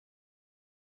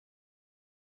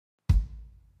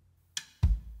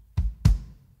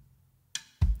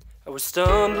I was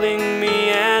stumbling,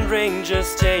 meandering,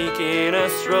 just taking a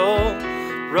stroll,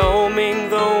 roaming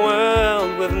the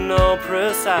world with no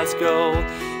precise goal.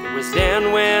 It was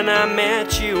then when I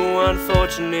met you,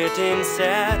 unfortunate and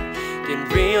sad.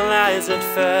 Didn't realize at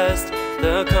first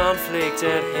the conflict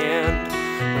at hand.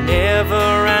 Whenever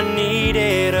I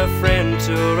needed a friend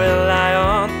to rely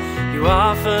on, you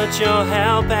offered your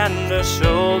help and a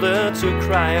shoulder to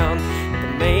cry on. In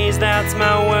the maze that's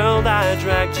my world, I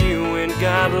dragged you and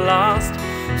got lost.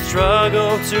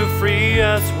 Struggled to free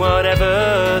us,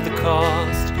 whatever the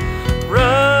cost.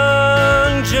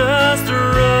 Run, just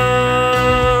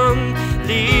run,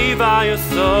 leave all your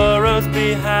sorrows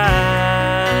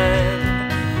behind.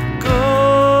 Go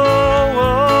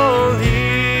all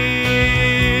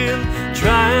in,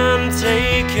 try and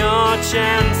take your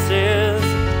chances,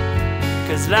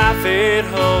 'cause life, it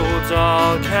holds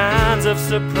all kinds of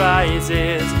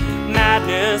surprises.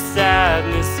 Madness,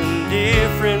 sadness, and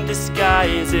different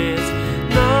disguises.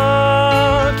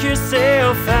 Knock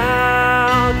yourself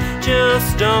out,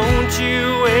 just don't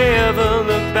you ever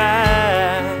look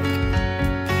back.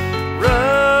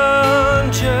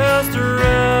 Run, just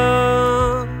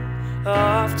run,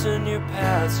 off to new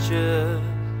pastures.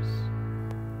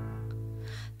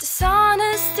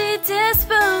 Dishonesty,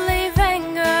 disbelief,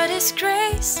 anger,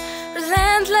 disgrace,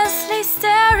 relentlessly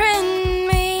staring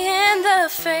me in the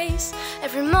face.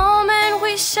 Every moment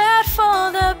we shared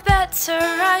for the better,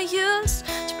 I used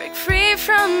to break free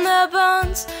from the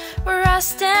bonds where I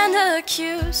stand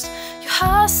accused. You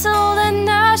hustled and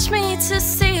nudged me to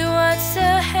see what's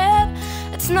ahead.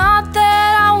 It's not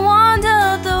that I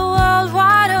wandered the world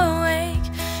wide awake.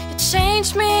 You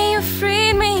changed me, you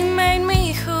freed me, made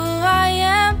me who I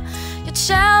am. You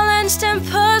challenged and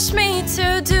pushed me to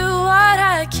do what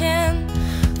I can.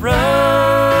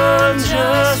 Run,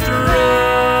 just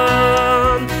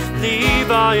run,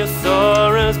 leave all your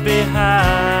sorrows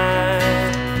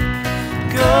behind.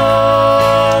 Go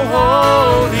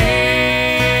all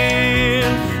in,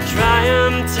 try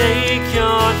and take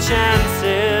your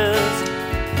chances,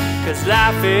 'cause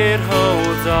life, it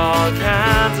holds all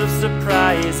kinds of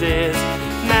surprises.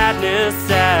 Madness,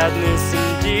 sadness, and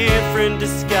different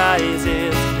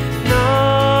disguises.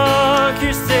 Knock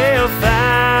yourself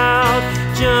out,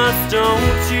 just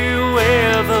don't you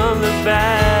ever look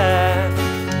back.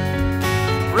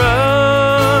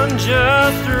 Run,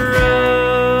 just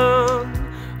run,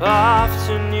 off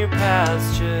to new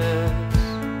pastures.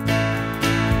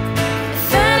 If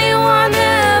anyone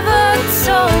ever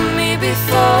told me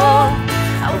before,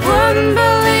 I wouldn't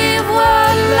believe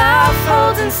what life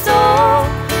holds in store.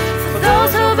 For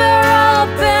those who bear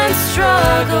up and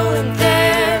struggle in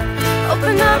there,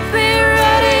 open up, be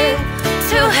ready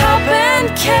to help and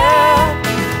care.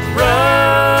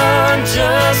 Run,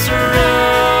 just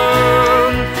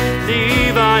run,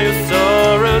 leave all your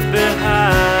sorrows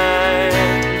behind.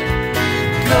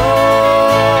 Go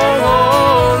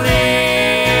all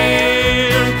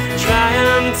in, try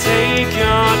and take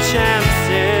your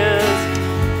chances,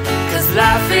 'cause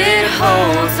life, it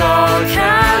holds all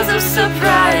kinds of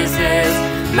surprises.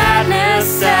 Madness,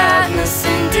 sadness,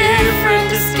 and different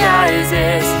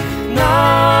disguises.